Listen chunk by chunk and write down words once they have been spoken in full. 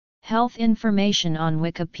Health information on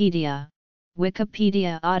Wikipedia,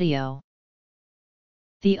 Wikipedia Audio.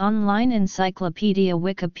 The online encyclopedia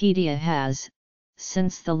Wikipedia has,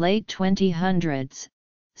 since the late 2000s,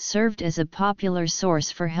 served as a popular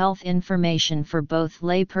source for health information for both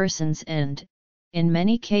laypersons and, in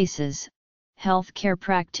many cases, healthcare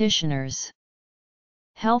practitioners.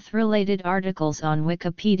 Health-related articles on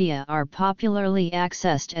Wikipedia are popularly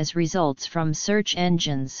accessed as results from search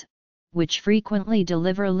engines, which frequently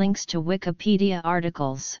deliver links to Wikipedia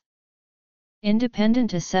articles.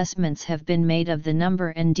 Independent assessments have been made of the number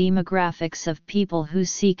and demographics of people who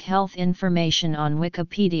seek health information on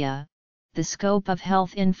Wikipedia, the scope of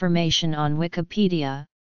health information on Wikipedia,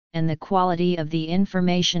 and the quality of the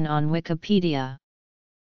information on Wikipedia.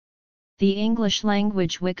 The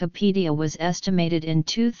English-language Wikipedia was estimated in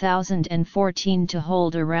 2014 to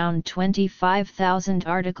hold around 25,000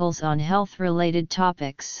 articles on health-related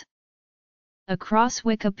topics. Across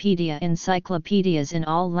Wikipedia encyclopedias in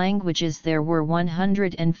all languages there were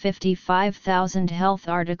 155,000 health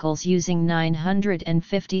articles using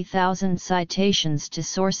 950,000 citations to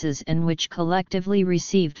sources and which collectively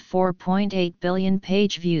received 4.8 billion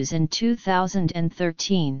page views in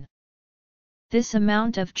 2013. This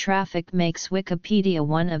amount of traffic makes Wikipedia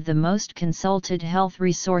one of the most consulted health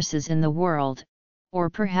resources in the world, or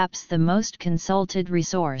perhaps the most consulted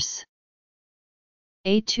resource.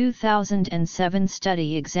 A 2007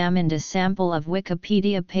 study examined a sample of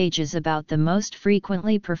Wikipedia pages about the most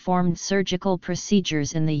frequently performed surgical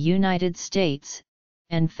procedures in the United States,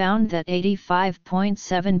 and found that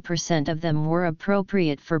 85.7% of them were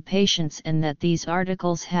appropriate for patients and that these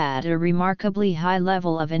articles had a remarkably high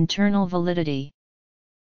level of internal validity.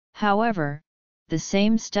 However, the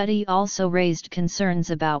same study also raised concerns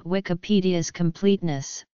about Wikipedia's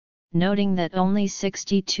completeness, noting that only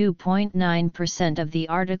 62.9% of the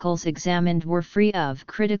articles examined were free of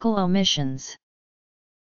critical omissions.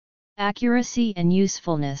 Accuracy and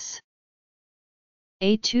usefulness.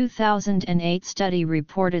 A 2008 study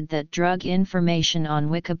reported that drug information on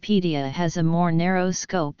Wikipedia has a more narrow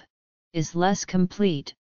scope, is less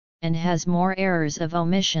complete, and has more errors of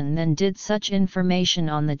omission than did such information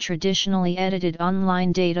on the traditionally edited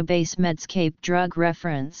online database Medscape Drug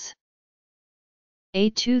Reference. A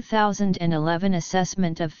 2011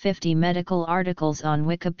 assessment of 50 medical articles on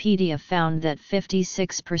Wikipedia found that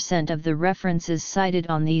 56% of the references cited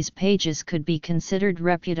on these pages could be considered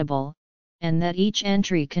reputable, and that each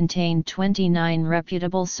entry contained 29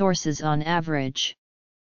 reputable sources on average.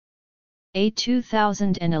 A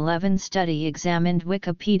 2011 study examined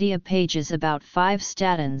Wikipedia pages about 5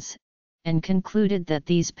 statins, and concluded that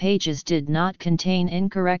these pages did not contain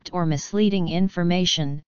incorrect or misleading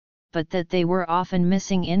information, but that they were often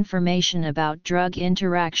missing information about drug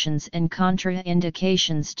interactions and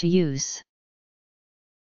contraindications to use.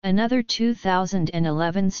 Another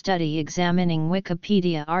 2011 study examining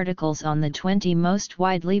Wikipedia articles on the 20 most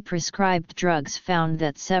widely prescribed drugs found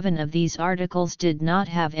that 7 of these articles did not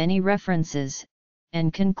have any references,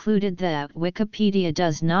 and concluded that Wikipedia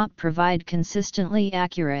does not provide consistently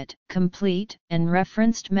accurate, complete, and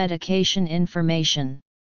referenced medication information.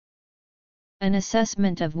 An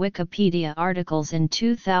assessment of Wikipedia articles in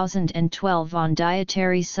 2012 on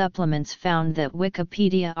dietary supplements found that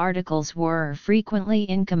Wikipedia articles were frequently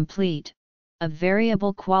incomplete, of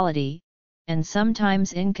variable quality, and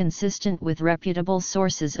sometimes inconsistent with reputable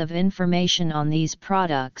sources of information on these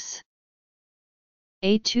products.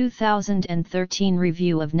 A 2013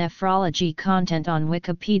 review of nephrology content on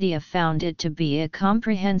Wikipedia found it to be a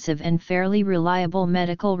comprehensive and fairly reliable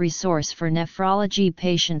medical resource for nephrology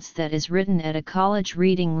patients that is written at a college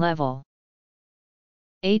reading level.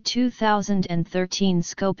 A 2013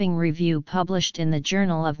 scoping review published in the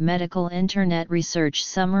Journal of Medical Internet Research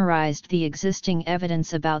summarized the existing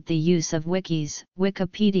evidence about the use of wikis,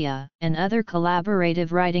 Wikipedia, and other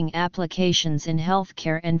collaborative writing applications in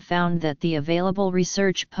healthcare and found that the available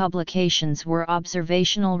research publications were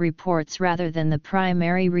observational reports rather than the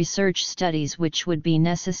primary research studies which would be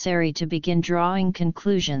necessary to begin drawing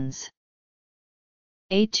conclusions.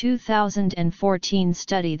 A 2014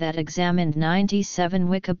 study that examined 97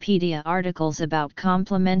 Wikipedia articles about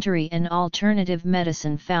complementary and alternative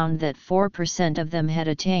medicine found that 4% of them had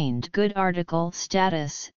attained good article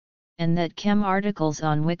status, and that chem articles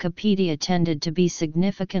on Wikipedia tended to be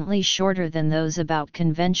significantly shorter than those about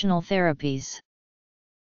conventional therapies.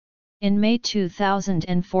 In May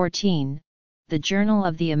 2014, the Journal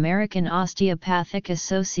of the American Osteopathic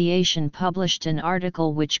Association published an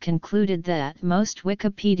article which concluded that most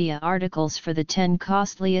Wikipedia articles for the 10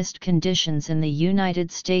 costliest conditions in the United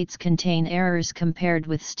States contain errors compared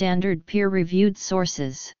with standard peer-reviewed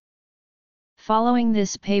sources. Following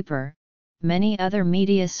this paper, many other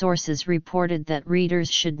media sources reported that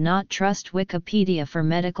readers should not trust Wikipedia for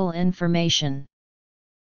medical information.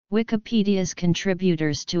 Wikipedia's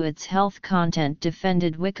contributors to its health content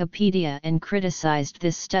defended Wikipedia and criticized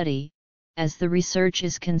this study, as the research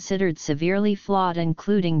is considered severely flawed,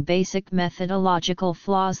 including basic methodological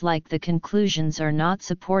flaws like the conclusions are not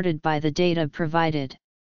supported by the data provided.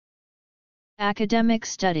 Academic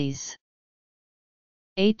studies.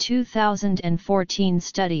 A 2014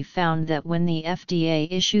 study found that when the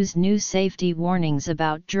FDA issues new safety warnings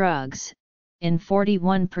about drugs, in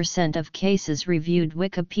 41% of cases reviewed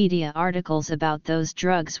Wikipedia articles about those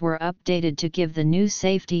drugs were updated to give the new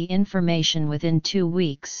safety information within 2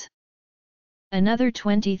 weeks. Another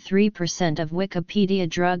 23% of Wikipedia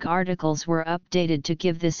drug articles were updated to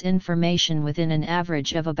give this information within an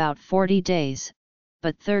average of about 40 days,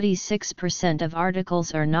 but 36% of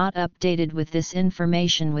articles are not updated with this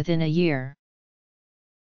information within a year.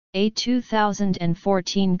 A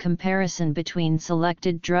 2014 comparison between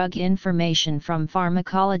selected drug information from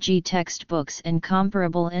pharmacology textbooks and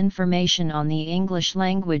comparable information on the English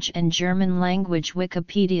language and German language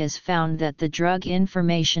Wikipedias found that the drug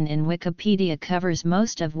information in Wikipedia covers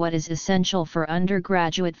most of what is essential for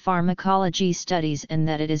undergraduate pharmacology studies and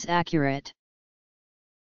that it is accurate.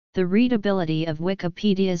 The readability of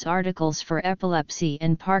Wikipedia's articles for epilepsy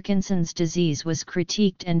and Parkinson's disease was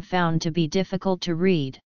critiqued and found to be difficult to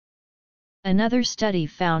read. Another study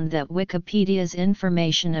found that Wikipedia's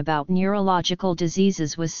information about neurological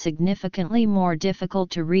diseases was significantly more difficult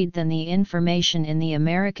to read than the information in the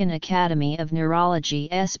American Academy of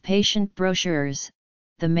Neurology's patient brochures,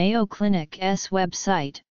 the Mayo Clinic's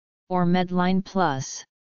website, or Medline Plus.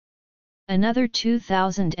 Another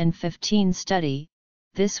 2015 study,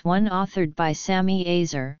 this one authored by Sami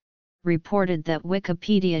Azer, reported that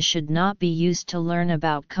Wikipedia should not be used to learn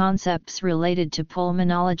about concepts related to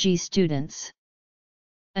pulmonology students.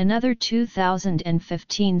 Another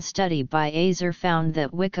 2015 study by Azer found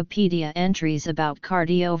that Wikipedia entries about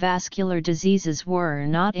cardiovascular diseases were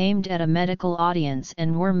not aimed at a medical audience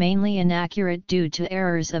and were mainly inaccurate due to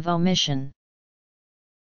errors of omission.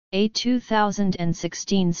 A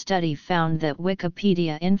 2016 study found that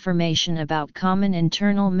Wikipedia information about common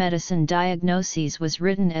internal medicine diagnoses was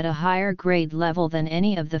written at a higher grade level than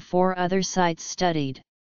any of the 4 other sites studied.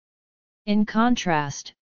 In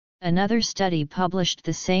contrast, another study published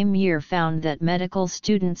the same year found that medical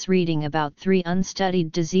students reading about 3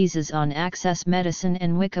 unstudied diseases on Access Medicine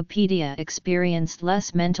and Wikipedia experienced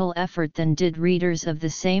less mental effort than did readers of the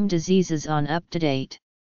same diseases on UpToDate.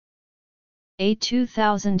 A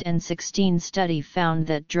 2016 study found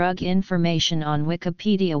that drug information on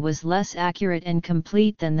Wikipedia was less accurate and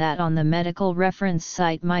complete than that on the medical reference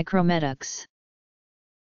site Micromedics.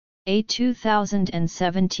 A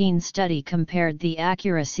 2017 study compared the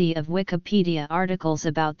accuracy of Wikipedia articles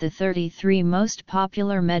about the 33 most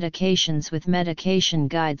popular medications with medication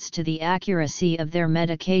guides to the accuracy of their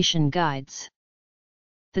medication guides.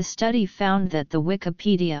 The study found that the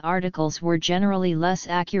Wikipedia articles were generally less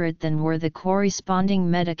accurate than were the corresponding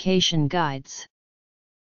medication guides.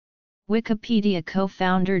 Wikipedia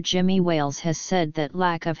co-founder Jimmy Wales has said that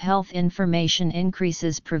lack of health information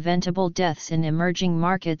increases preventable deaths in emerging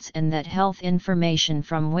markets and that health information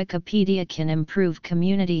from Wikipedia can improve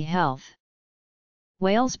community health.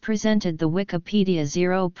 Wales presented the Wikipedia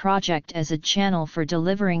Zero project as a channel for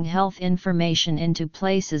delivering health information into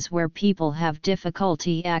places where people have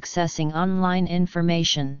difficulty accessing online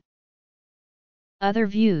information. Other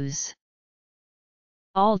views.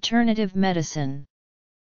 Alternative medicine.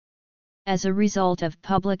 As a result of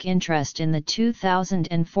public interest in the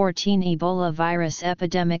 2014 Ebola virus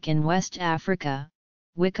epidemic in West Africa,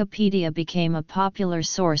 Wikipedia became a popular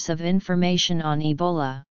source of information on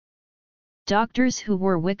Ebola. Doctors who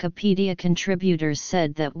were Wikipedia contributors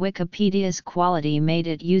said that Wikipedia's quality made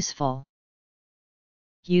it useful.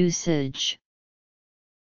 Usage.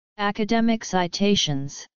 Academic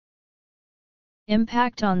citations.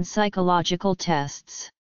 Impact on psychological tests.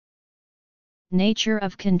 Nature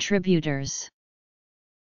of contributors.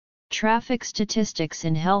 Traffic statistics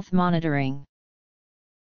in health monitoring.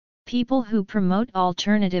 People who promote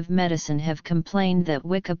alternative medicine have complained that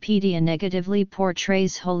Wikipedia negatively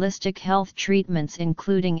portrays holistic health treatments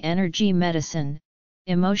including energy medicine,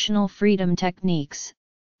 emotional freedom techniques,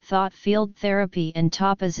 thought field therapy and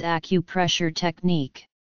Tapa's acupressure technique.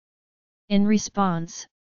 In response,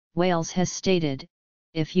 Wales has stated,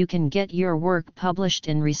 if you can get your work published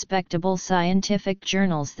in respectable scientific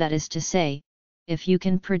journals, that is to say, if you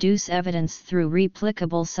can produce evidence through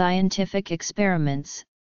replicable scientific experiments,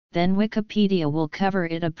 then Wikipedia will cover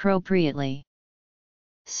it appropriately.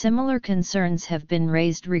 Similar concerns have been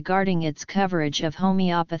raised regarding its coverage of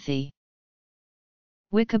homeopathy.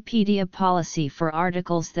 Wikipedia policy for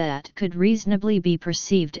articles that could reasonably be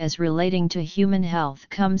perceived as relating to human health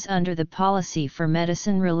comes under the policy for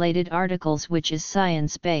medicine-related articles, which is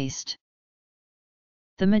science-based.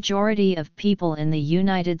 The majority of people in the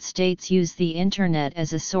United States use the Internet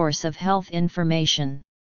as a source of health information.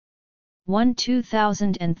 One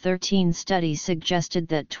 2013 study suggested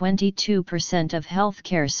that 22% of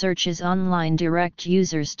healthcare searches online direct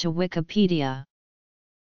users to Wikipedia.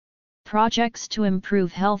 Projects to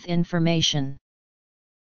improve health information.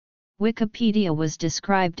 Wikipedia was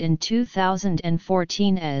described in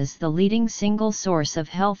 2014 as the leading single source of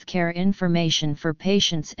healthcare information for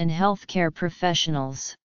patients and healthcare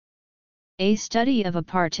professionals. A study of a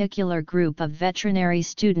particular group of veterinary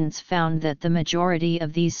students found that the majority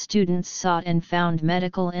of these students sought and found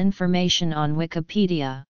medical information on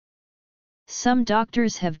Wikipedia. Some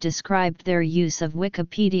doctors have described their use of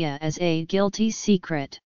Wikipedia as a guilty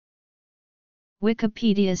secret.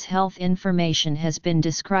 Wikipedia's health information has been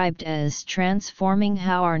described as transforming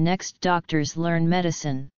how our next doctors learn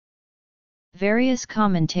medicine. Various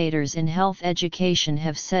commentators in health education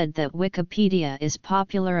have said that Wikipedia is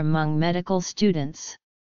popular among medical students.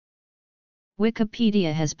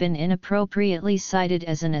 Wikipedia has been inappropriately cited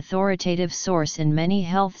as an authoritative source in many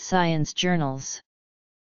health science journals.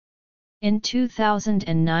 In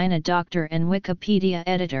 2009, a doctor and Wikipedia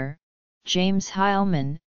editor, James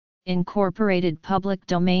Heilman, incorporated public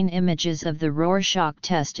domain images of the Rorschach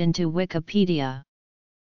test into Wikipedia.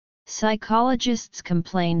 Psychologists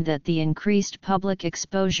complained that the increased public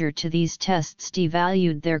exposure to these tests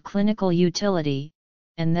devalued their clinical utility,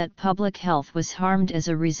 and that public health was harmed as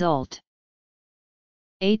a result.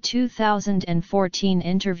 A 2014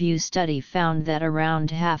 interview study found that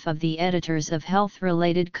around half of the editors of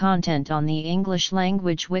health-related content on the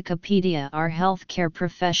English-language Wikipedia are healthcare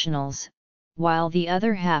professionals, while the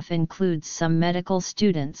other half includes some medical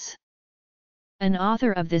students. An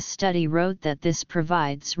author of this study wrote that this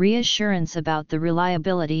provides reassurance about the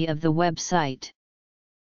reliability of the website.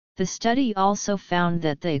 The study also found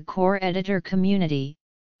that the core editor community,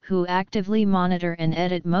 who actively monitor and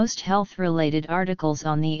edit most health-related articles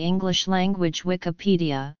on the English-language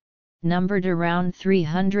Wikipedia, numbered around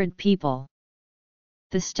 300 people.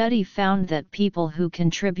 The study found that people who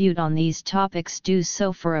contribute on these topics do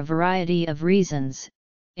so for a variety of reasons,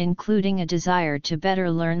 including a desire to better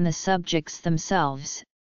learn the subjects themselves,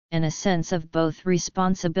 and a sense of both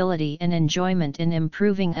responsibility and enjoyment in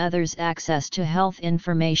improving others' access to health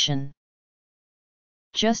information.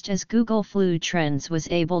 Just as Google Flu Trends was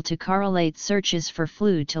able to correlate searches for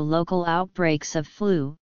flu to local outbreaks of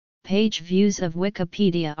flu, page views of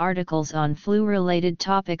Wikipedia articles on flu-related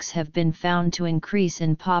topics have been found to increase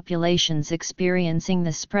in populations experiencing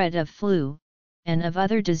the spread of flu, and of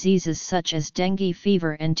other diseases such as dengue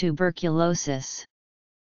fever and tuberculosis.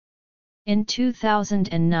 In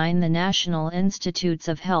 2009, the National Institutes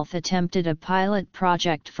of Health attempted a pilot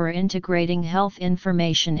project for integrating health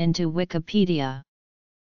information into Wikipedia.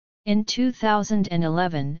 In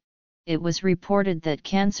 2011, it was reported that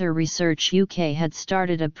Cancer Research UK had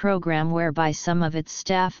started a program whereby some of its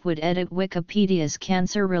staff would edit Wikipedia's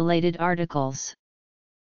cancer-related articles.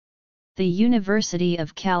 The University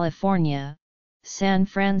of California, San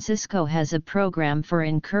Francisco has a program for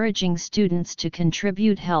encouraging students to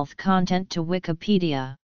contribute health content to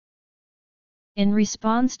Wikipedia. In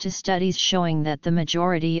response to studies showing that the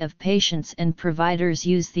majority of patients and providers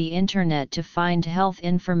use the Internet to find health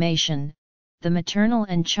information, the Maternal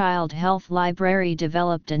and Child Health Library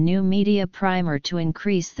developed a new media primer to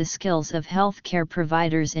increase the skills of healthcare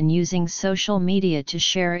providers in using social media to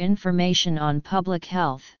share information on public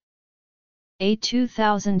health. A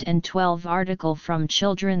 2012 article from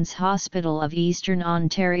Children's Hospital of Eastern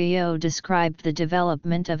Ontario described the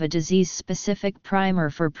development of a disease-specific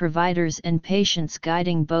primer for providers and patients,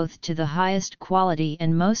 guiding both to the highest quality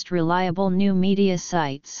and most reliable new media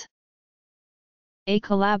sites. A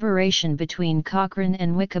collaboration between Cochrane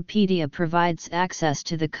and Wikipedia provides access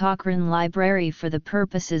to the Cochrane Library for the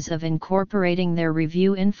purposes of incorporating their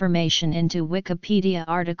review information into Wikipedia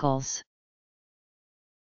articles.